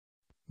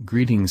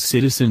Greetings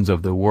citizens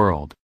of the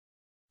world.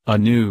 A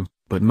new,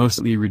 but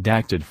mostly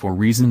redacted for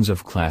reasons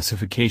of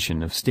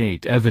classification of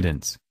state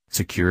evidence,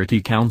 Security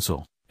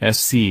Council,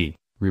 SC,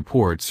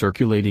 report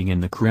circulating in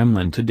the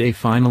Kremlin today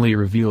finally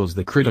reveals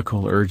the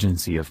critical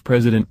urgency of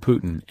President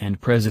Putin and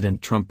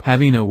President Trump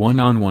having a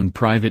one-on-one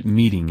private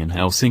meeting in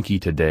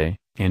Helsinki today,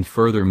 and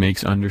further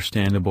makes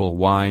understandable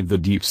why the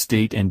deep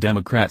state and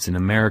Democrats in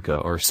America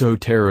are so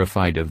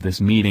terrified of this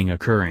meeting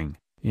occurring,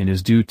 and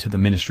is due to the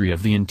Ministry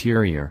of the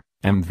Interior,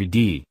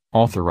 MVD,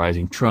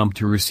 authorizing Trump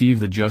to receive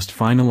the just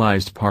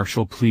finalized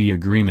partial plea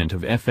agreement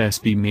of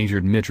FSB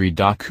Major Dmitry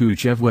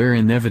Dokuchev,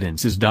 wherein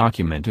evidence is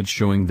documented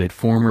showing that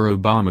former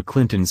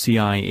Obama-Clinton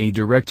CIA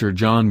Director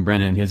John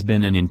Brennan has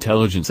been an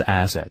intelligence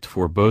asset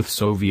for both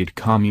Soviet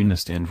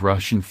Communist and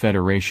Russian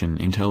Federation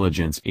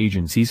intelligence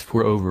agencies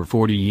for over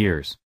 40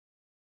 years.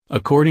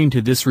 According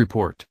to this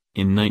report,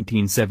 in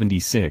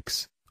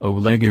 1976,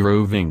 Oleg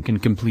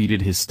Yarovinkin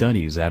completed his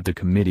studies at the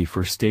Committee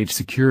for State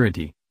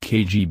Security,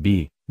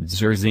 KGB,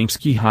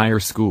 Dzerzhinsky Higher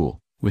School,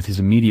 with his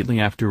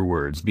immediately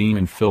afterwards being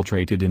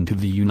infiltrated into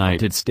the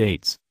United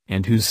States,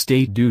 and whose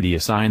state duty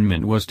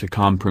assignment was to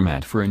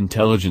compromise for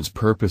intelligence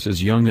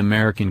purposes young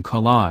American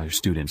college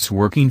students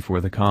working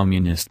for the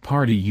Communist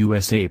Party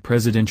USA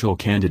presidential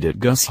candidate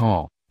Gus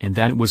Hall, and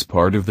that was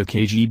part of the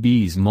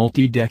KGB's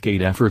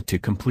multi-decade effort to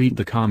complete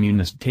the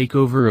communist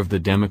takeover of the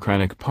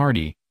Democratic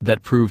Party,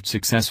 that proved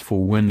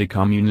successful when the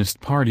Communist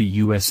Party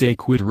USA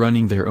quit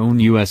running their own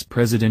U.S.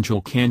 presidential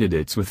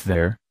candidates with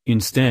their,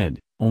 instead,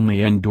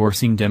 only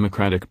endorsing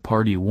Democratic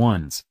Party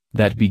ones,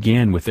 that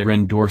began with their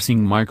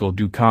endorsing Michael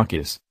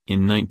Dukakis,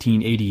 in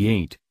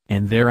 1988,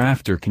 and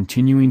thereafter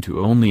continuing to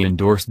only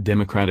endorse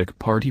Democratic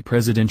Party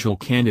presidential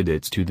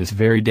candidates to this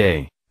very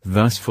day,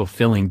 thus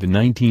fulfilling the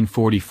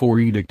 1944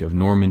 Edict of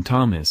Norman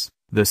Thomas,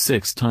 the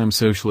six-time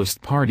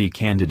Socialist Party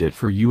candidate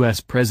for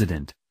U.S.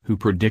 president, who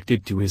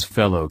predicted to his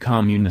fellow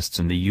communists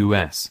in the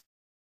U.S.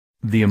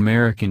 The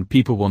American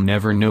people will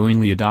never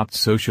knowingly adopt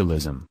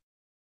socialism.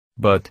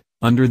 But,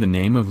 under the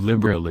name of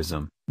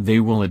liberalism, they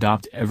will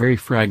adopt every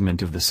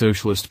fragment of the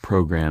socialist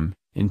program,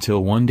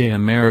 until one day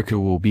America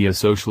will be a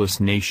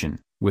socialist nation,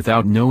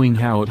 without knowing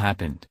how it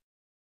happened.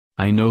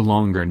 I no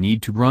longer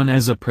need to run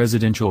as a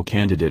presidential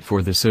candidate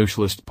for the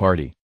Socialist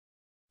Party.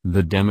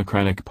 The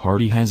Democratic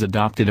Party has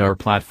adopted our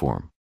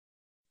platform.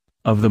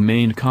 Of the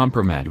main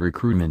compromise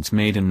recruitments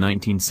made in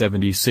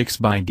 1976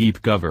 by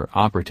deep cover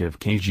operative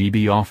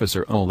KGB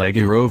officer Oleg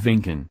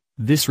Yarovinkin,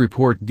 this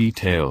report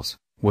details,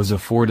 was a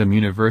Fordham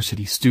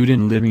University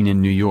student living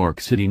in New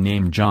York City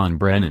named John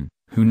Brennan,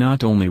 who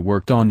not only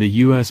worked on the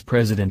U.S.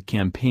 President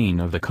campaign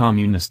of the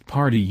Communist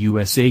Party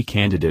USA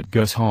candidate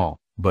Gus Hall,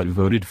 but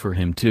voted for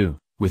him too,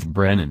 with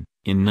Brennan,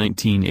 in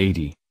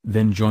 1980,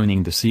 then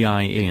joining the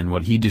CIA in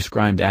what he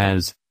described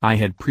as, "I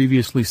had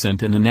previously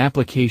sent in an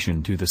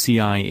application to the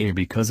CIA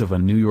because of a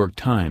New York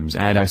Times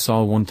ad I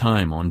saw one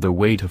time on the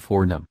way to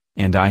Fordham,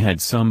 and I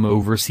had some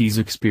overseas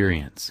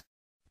experience.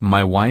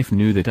 My wife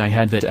knew that I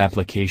had that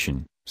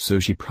application, so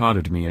she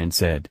prodded me and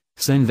said,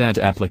 'Send that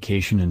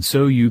application in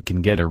so you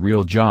can get a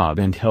real job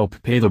and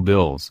help pay the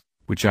bills,'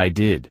 which I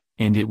did,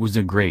 and it was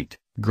a great,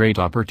 great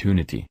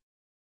opportunity."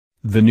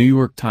 The New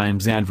York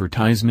Times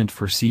advertisement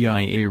for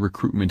CIA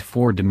recruitment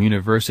Fordham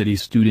University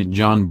student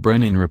John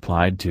Brennan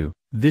replied to,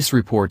 this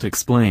report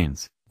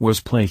explains, was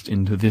placed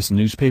into this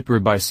newspaper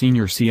by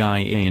senior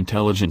CIA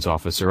intelligence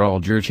officer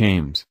Alger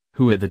James,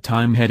 who at the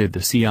time headed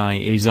the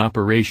CIA's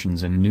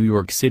operations in New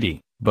York City,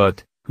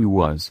 but, who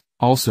was,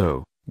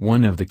 also,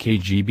 one of the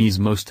KGB's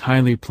most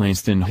highly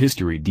placed in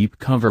history deep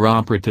cover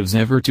operatives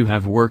ever to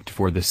have worked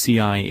for the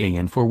CIA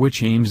and for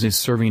which Ames is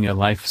serving a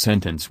life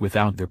sentence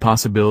without the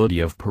possibility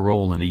of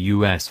parole in a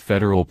U.S.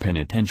 federal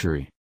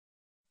penitentiary.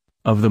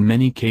 Of the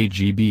many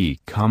KGB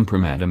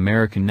compromised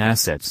American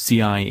assets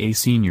CIA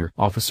senior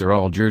officer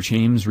Alger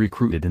James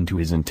recruited into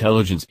his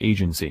intelligence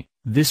agency,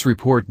 this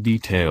report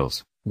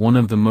details, one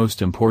of the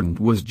most important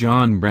was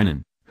John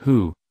Brennan,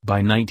 who,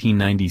 by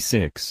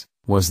 1996,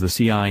 was the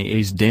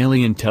CIA's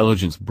daily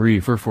intelligence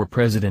briefer for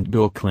President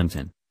Bill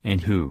Clinton, and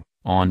who,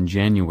 on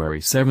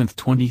January 7,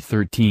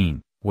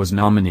 2013, was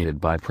nominated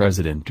by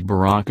President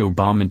Barack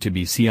Obama to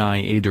be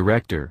CIA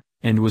director,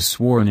 and was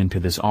sworn into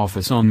this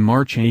office on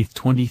March 8,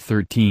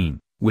 2013,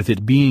 with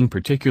it being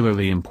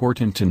particularly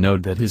important to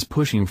note that his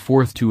pushing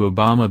forth to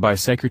Obama by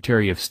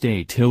Secretary of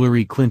State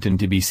Hillary Clinton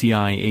to be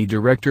CIA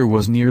director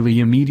was nearly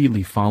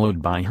immediately followed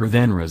by her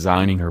then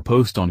resigning her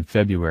post on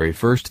February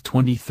 1,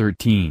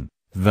 2013.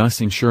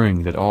 Thus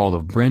ensuring that all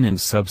of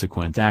Brennan's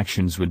subsequent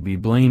actions would be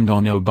blamed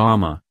on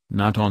Obama,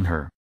 not on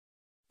her.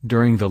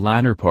 During the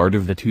latter part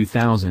of the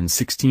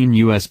 2016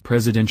 U.S.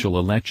 presidential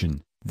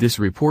election, this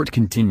report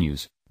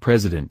continues,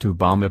 President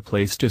Obama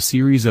placed a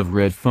series of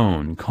red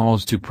phone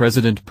calls to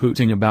President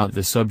Putin about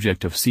the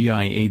subject of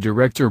CIA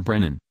Director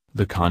Brennan,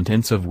 the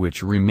contents of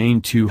which remain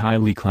too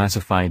highly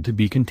classified to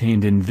be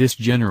contained in this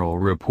general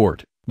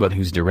report, but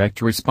whose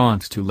direct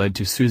response to led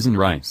to Susan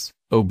Rice,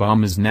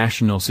 Obama's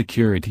national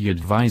security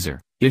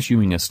advisor,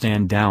 issuing a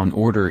stand-down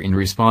order in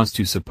response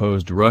to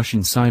supposed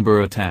Russian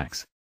cyber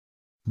attacks.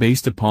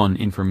 based upon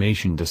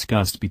information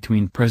discussed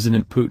between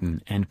President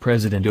Putin and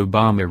President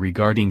Obama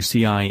regarding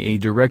CIA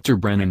Director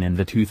Brennan and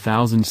the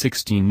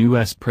 2016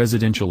 U.S.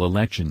 presidential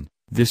election.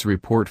 This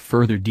report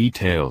further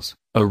details,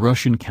 a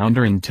Russian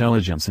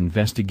counterintelligence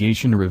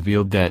investigation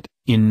revealed that,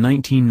 in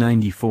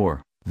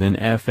 1994, then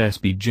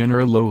FSB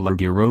General Oleg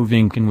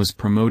Yarovinkin was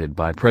promoted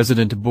by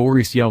President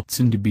Boris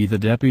Yeltsin to be the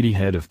deputy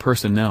head of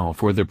personnel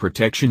for the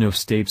protection of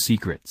state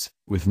secrets,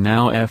 with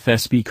now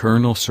FSB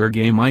Colonel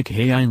Sergei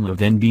Mikhailov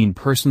then being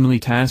personally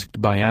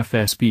tasked by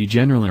FSB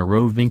General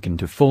Yarovinkin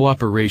to full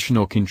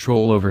operational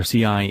control over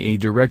CIA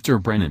Director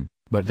Brennan,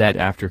 but that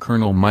after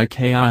Colonel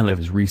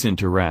Mikhailov's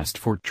recent arrest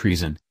for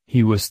treason,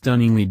 he was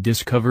stunningly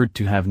discovered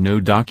to have no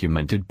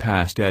documented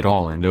past at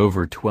all and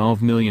over $12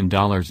 million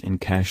in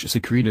cash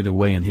secreted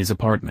away in his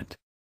apartment.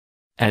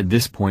 At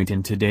this point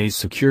in today's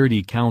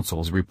Security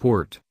Council's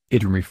report,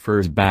 it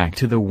refers back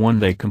to the one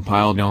they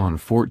compiled on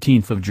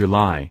 14th of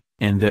July,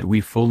 and that we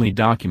fully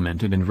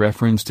documented and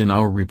referenced in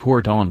our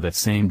report on that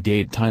same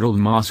date titled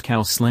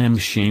Moscow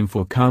Slams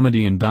Shameful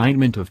Comedy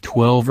Indictment of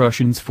 12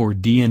 Russians for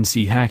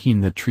DNC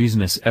Hacking. The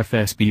treasonous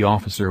FSB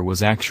officer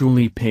was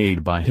actually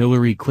paid by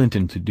Hillary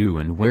Clinton to do,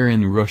 and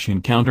wherein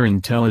Russian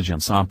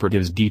counterintelligence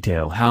operatives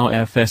detail how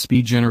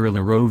FSB General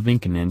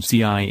Yarovinkin and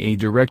CIA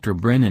Director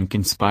Brennan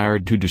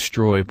conspired to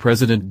destroy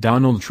President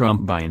Donald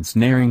Trump by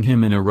ensnaring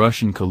him in a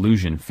Russian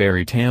collusion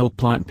fairy tale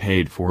plot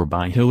paid for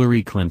by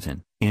Hillary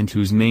Clinton, and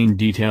whose main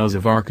details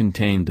are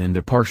contained in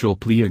the partial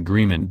plea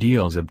agreement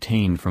deals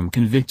obtained from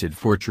convicted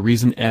for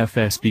treason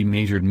FSB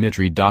Major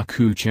Dmitry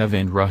Dokuchev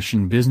and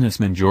Russian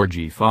businessman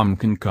Georgy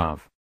Fomchenkov.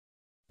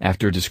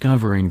 After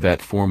discovering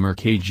that former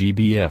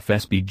KGB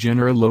FSB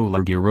General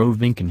Oleg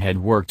Yarovinkin had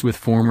worked with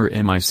former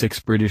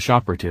MI6 British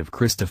operative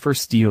Christopher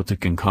Steele to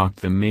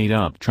concoct the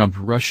made-up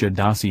Trump-Russia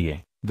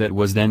dossier, that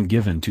was then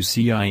given to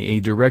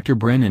CIA Director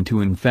Brennan to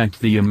infect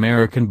the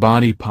American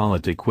body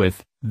politic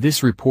with,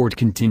 this report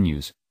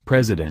continues.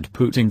 President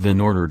Putin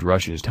then ordered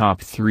Russia's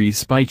top 3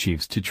 spy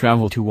chiefs to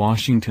travel to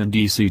Washington,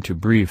 D.C. to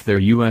brief their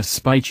U.S.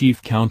 spy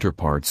chief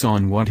counterparts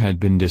on what had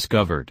been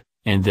discovered,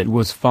 and that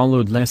was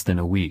followed less than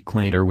a week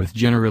later with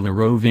General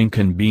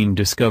Yarovinkin being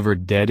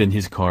discovered dead in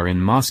his car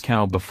in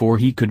Moscow before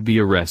he could be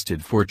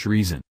arrested for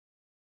treason.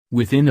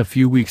 Within a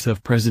few weeks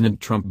of President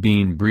Trump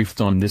being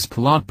briefed on this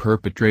plot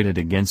perpetrated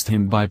against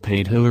him by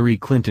paid Hillary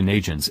Clinton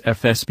agents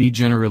FSB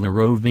General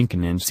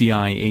Yarovinkin and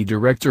CIA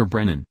Director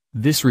Brennan,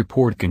 this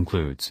report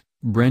concludes.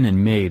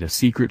 Brennan made a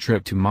secret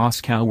trip to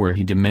Moscow where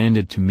he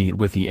demanded to meet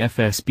with the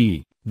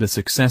FSB, the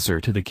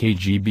successor to the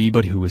KGB,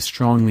 but who was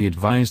strongly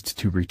advised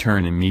to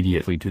return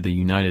immediately to the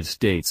United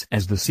States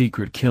as the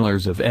secret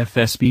killers of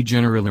FSB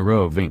General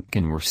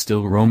Yarovinkin were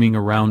still roaming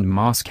around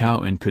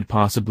Moscow and could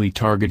possibly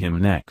target him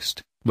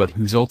next, but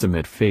whose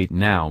ultimate fate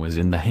now is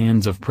in the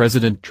hands of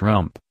President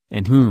Trump,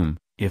 and whom,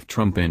 if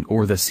Trump and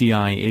or the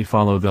CIA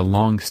follow the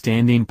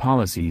long-standing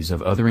policies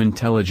of other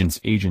intelligence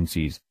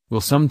agencies, will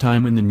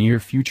sometime in the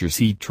near future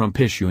see Trump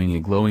issuing a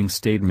glowing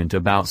statement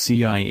about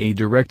CIA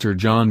Director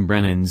John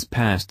Brennan's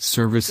past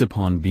service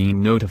upon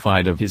being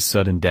notified of his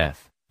sudden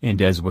death,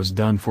 and as was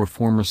done for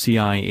former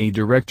CIA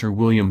Director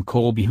William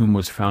Colby, whom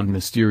was found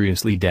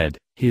mysteriously dead,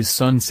 his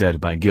son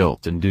said by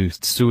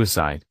guilt-induced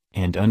suicide,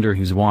 and under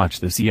whose watch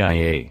the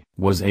CIA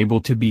was able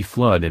to be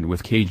flooded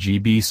with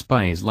KGB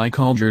spies like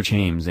Aldrich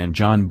Ames and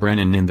John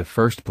Brennan in the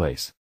first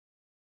place.